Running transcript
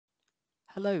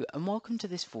Hello and welcome to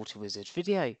this FortiWizard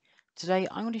video. Today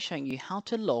I'm going to be showing you how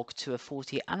to log to a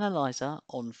FortiAnalyzer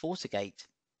on FortiGate.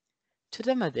 To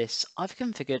demo this, I've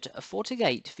configured a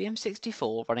FortiGate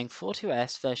VM64 running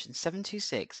FortiOS version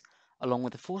 7.2.6 along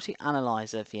with a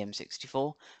FortiAnalyzer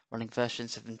VM64 running version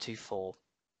 7.2.4.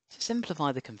 To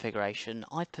simplify the configuration,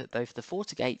 I've put both the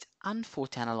FortiGate and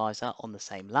FortiAnalyzer on the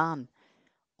same LAN.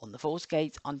 On the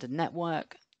FortiGate under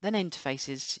Network, then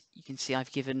Interfaces, you can see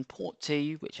I've given port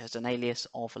 2, which has an alias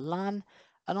of LAN,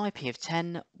 an IP of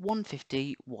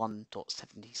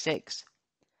 10.151.76.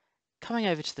 Coming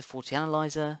over to the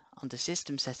FortiAnalyzer, under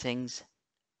System Settings,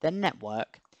 then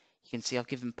Network, you can see I've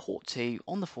given port 2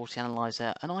 on the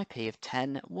FortiAnalyzer an IP of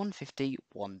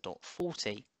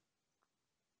 10.151.40.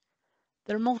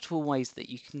 There are multiple ways that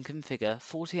you can configure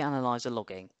FortiAnalyzer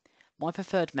logging. My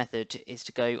preferred method is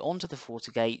to go onto the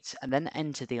FortiGate and then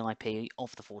enter the IP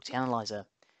of the FortiAnalyzer.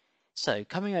 So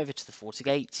coming over to the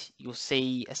FortiGate, you'll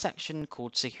see a section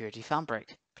called Security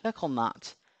Fabric. Click on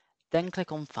that, then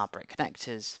click on Fabric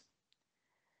Connectors.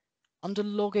 Under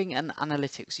Logging and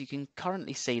Analytics, you can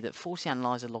currently see that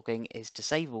FortiAnalyzer logging is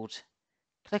disabled.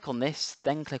 Click on this,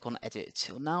 then click on Edit.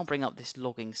 It will now bring up this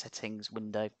logging settings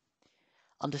window.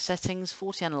 Under Settings,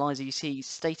 FortiAnalyzer, you see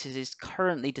status is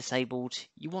currently disabled.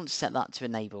 You want to set that to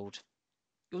enabled.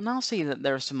 You'll now see that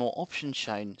there are some more options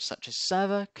shown, such as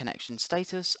Server, Connection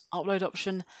Status, Upload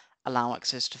Option, Allow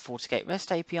Access to FortiGate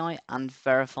REST API, and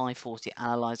Verify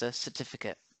FortiAnalyzer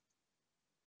Certificate.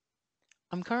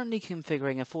 I'm currently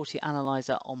configuring a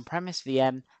FortiAnalyzer on-premise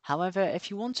VM. However,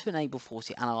 if you want to enable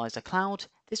FortiAnalyzer Cloud,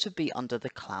 this would be under the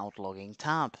Cloud Logging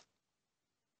tab.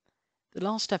 The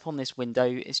last step on this window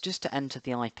is just to enter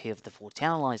the IP of the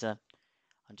FortiAnalyzer.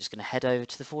 I'm just going to head over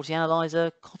to the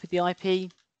FortiAnalyzer, copy the IP,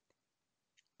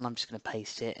 and I'm just going to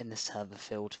paste it in the server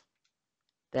field.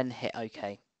 Then hit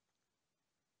OK.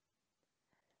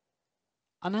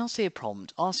 I now see a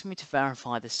prompt asking me to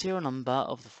verify the serial number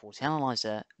of the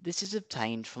FortiAnalyzer. This is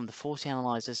obtained from the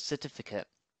FortiAnalyzer certificate.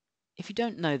 If you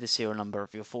don't know the serial number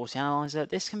of your FortiAnalyzer,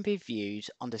 this can be viewed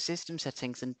under System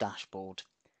Settings and Dashboard.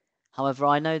 However,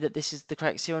 I know that this is the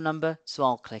correct serial number, so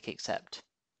I'll click Accept.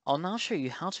 I'll now show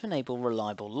you how to enable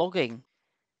reliable logging.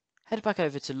 Head back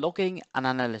over to Logging and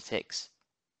Analytics.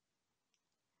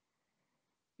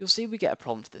 You'll see we get a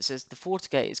prompt that says the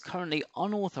FortiGate is currently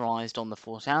unauthorized on the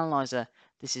FortiAnalyzer.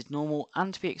 This is normal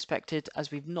and to be expected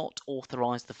as we've not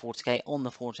authorized the FortiGate on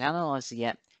the FortiAnalyzer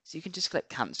yet, so you can just click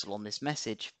Cancel on this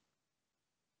message.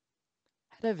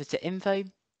 Head over to Info,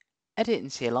 Edit in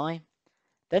CLI,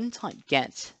 then type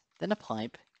get, then a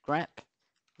pipe, grep,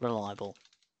 reliable.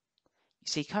 You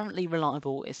see currently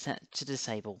reliable is set to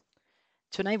disable.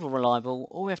 To enable reliable,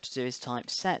 all we have to do is type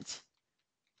set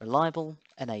reliable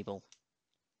enable.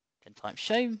 Then type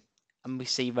show, and we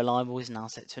see reliable is now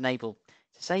set to enable.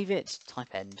 To save it,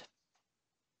 type end.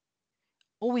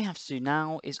 All we have to do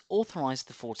now is authorize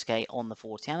the FortiGate on the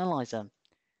FortiAnalyzer.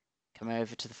 Come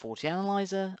over to the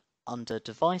FortiAnalyzer, under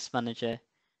Device Manager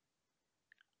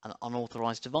and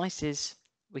Unauthorized Devices,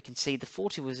 we can see the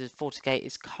FortiWizard FortiGate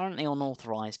is currently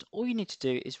unauthorized. All you need to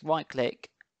do is right-click,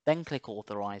 then click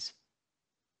Authorize.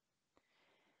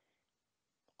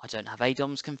 I don't have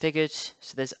ADOMS configured,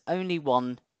 so there's only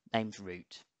one named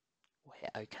root. We'll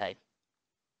hit OK.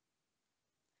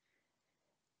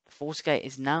 The FortiGate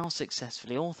is now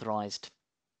successfully authorized.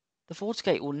 The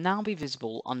FortiGate will now be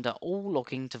visible under all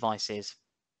logging devices.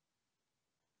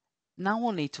 Now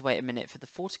we'll need to wait a minute for the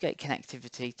FortiGate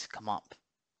connectivity to come up.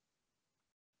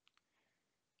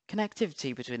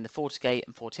 Connectivity between the FortiGate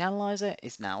and FortiAnalyzer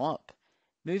is now up.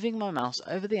 Moving my mouse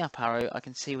over the up arrow, I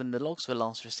can see when the logs were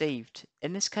last received.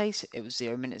 In this case, it was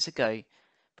 0 minutes ago.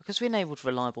 Because we enabled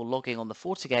reliable logging on the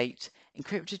FortiGate,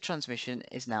 encrypted transmission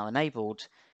is now enabled.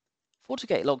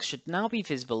 FortiGate logs should now be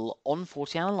visible on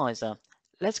FortiAnalyzer.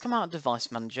 Let's come out of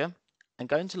Device Manager and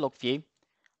go into Log View.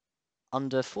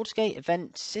 Under FortiGate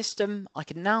Event System, I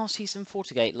can now see some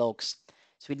FortiGate logs,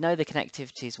 so we know the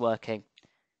connectivity is working.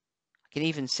 I can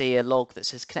even see a log that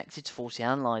says connected to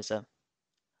FortiAnalyzer.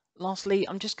 Lastly,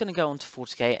 I'm just going to go onto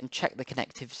FortiGate and check the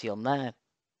connectivity on there.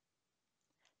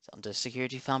 So under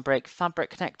Security Fabric,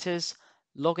 Fabric Connectors,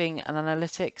 Logging and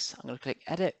Analytics, I'm going to click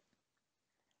Edit.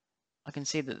 I can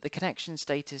see that the connection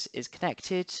status is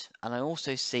connected, and I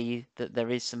also see that there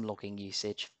is some logging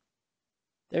usage.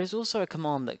 There is also a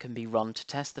command that can be run to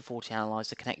test the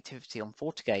FortiAnalyzer connectivity on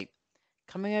FortiGate.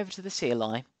 Coming over to the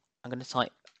CLI, I'm going to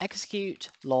type execute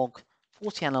log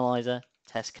FortiAnalyzer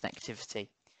test connectivity.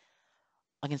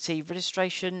 I can see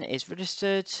registration is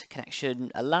registered,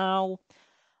 connection allow.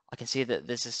 I can see that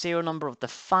there's a serial number of the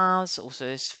FAS, also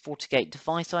this FortiGate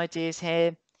device ID is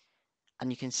here,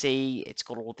 and you can see it's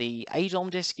got all the ADOM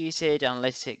disk usage,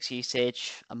 analytics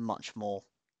usage, and much more.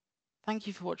 Thank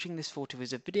you for watching this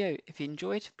FortiWizard video. If you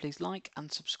enjoyed, please like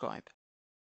and subscribe.